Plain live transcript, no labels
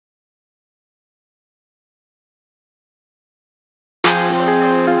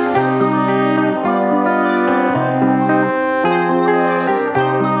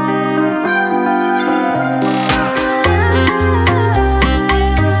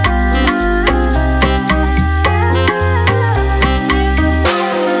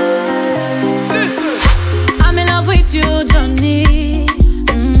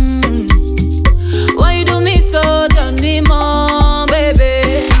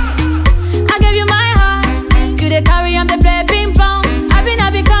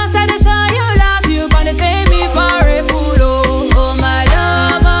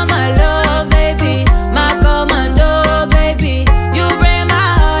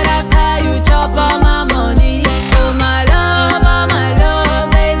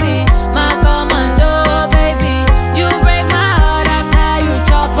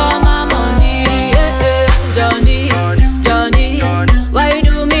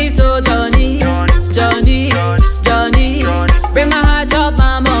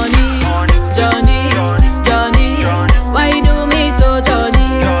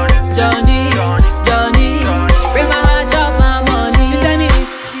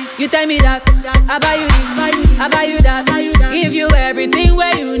You tell me that, I buy you this, I buy you that. Give you everything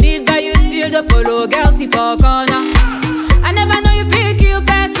where you need, buy you till the polo girl see for corner. I never know you feel cute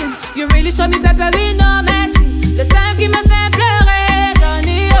person. You really show me pepper, we know me.